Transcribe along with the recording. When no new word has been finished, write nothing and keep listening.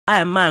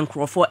I am man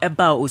for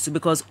about Osu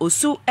because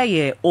Osu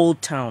a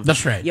old town.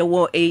 That's right. You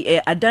were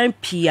a dime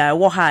pia,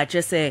 waha,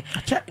 just say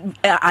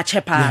a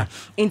chepa.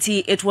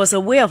 Inti, it was a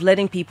way of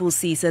letting people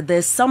see that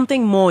there's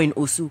something more in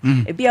Osu.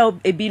 A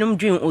binum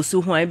dream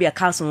Osu, who be a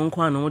castle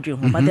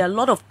dream, but there are a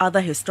lot of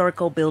other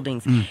historical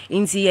buildings.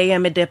 Inti, I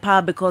am a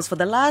depa because for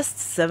the last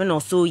 7 or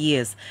so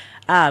years,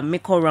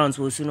 Miko rounds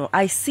was,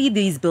 I see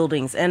these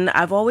buildings and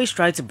I've always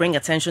tried to bring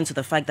attention to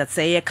the fact that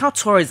say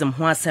tourism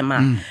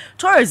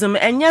tourism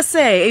and yes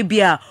say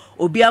ebia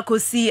obia ko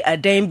see a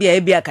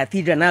dembia ebia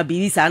cathedral na be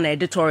this na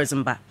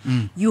tourism ba.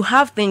 You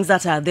have things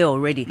that are there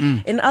already.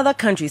 In other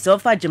countries, so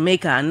far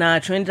Jamaica na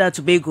Trinidad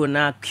Tobago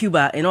na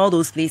Cuba and all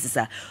those places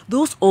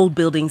those old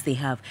buildings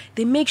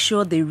they make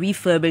sure they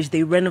refurbish,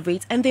 they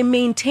renovate and they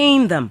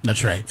maintain them.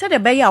 That's right. So the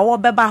beya wo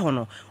beba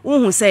hono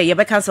who say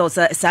yebeka so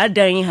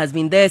Sadan has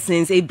been there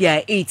since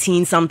ebia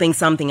 18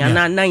 something and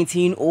now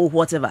 19 or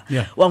whatever.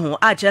 Well,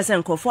 I just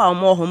and for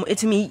more home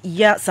it me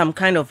some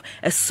kind of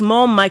a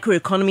small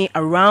microeconomy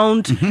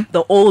around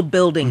the old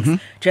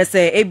buildings. Just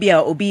say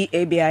Abia Obi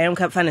Abia I am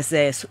fan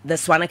say the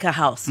Swanaka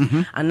house.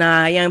 And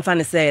I am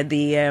fan say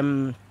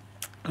the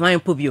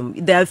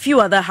there are a few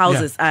other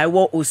houses I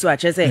walk also. I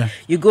just say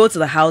you go to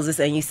the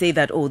houses and you say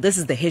that this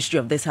is the history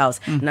of this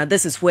house. Now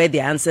this is where the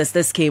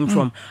ancestors came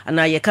from. And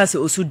now you can say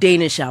also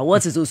Danish.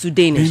 What is also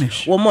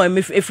Danish? One more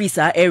if we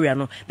say area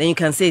no, then you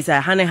can say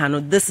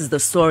Hane this is the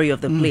story of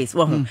the place.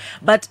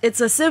 But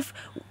it's as if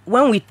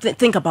when we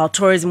think about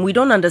tourism, we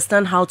don't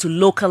understand how to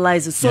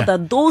localize it so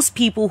that those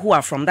people who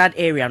are from that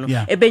area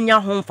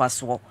home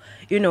first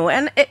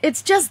and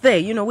it's just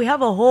there. We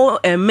have a whole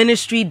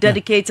ministry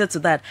dedicated to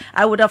that.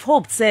 I would have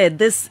hoped, said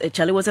this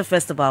Charlie was a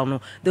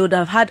festival, they would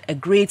have had a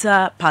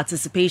greater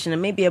participation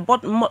and maybe a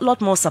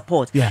lot more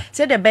support.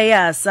 Said the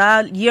Bayas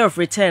year of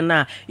return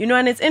now,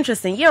 and it's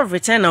interesting. Year of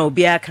return now,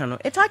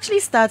 it actually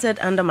started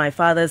under my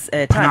father's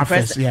time.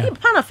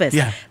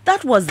 Panafest.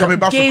 That was the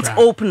gate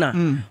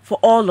opener for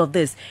all of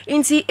this.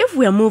 And see, if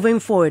we are moving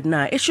forward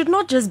now, it should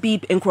not just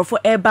be in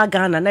Crawford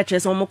Ghana, not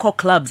just call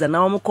clubs and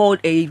now called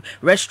a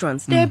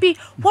restaurants. There be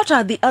what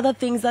are the other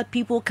things that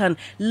people can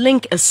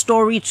link a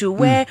story to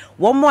where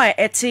one more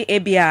eti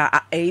ebia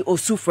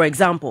Osu, for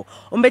example,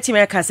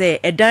 can say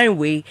a dime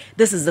way,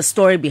 this is the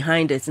story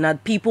behind it. Now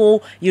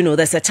people,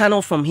 there's a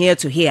tunnel from here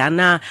to here. And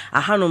now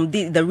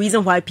the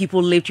reason why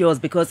people lived here was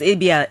because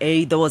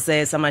ebia there was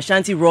a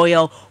Samashanti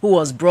royal who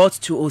was brought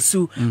to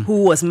Osu,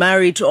 who was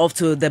married off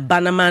to the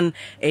Bannerman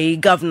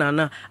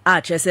governor.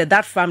 I said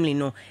that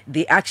family,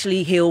 they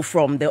actually hail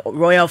from the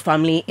royal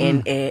family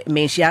in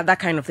Menchia, that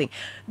kind of thing.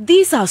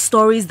 These are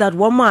stories that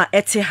wama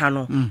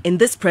etihano in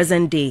this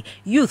present day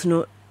youth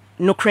no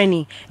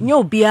cranny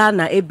nyo bia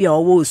na ebia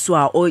owo so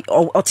a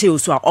ote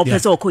so a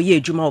opese okoye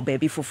adwuma o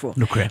baby foforo.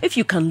 If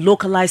you can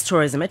localize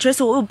tourism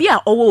so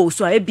bia owo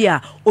so a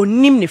ebia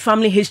onim ne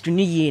family history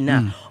ni ye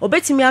na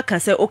obetimi aka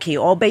say okay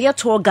obeye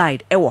tour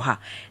guide ewo ha.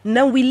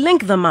 Now we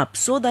link them up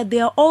so that they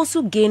are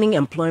also gaining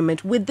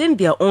employment within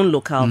their own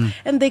locale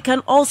and they can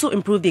also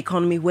improve the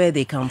economy where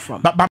they come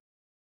from.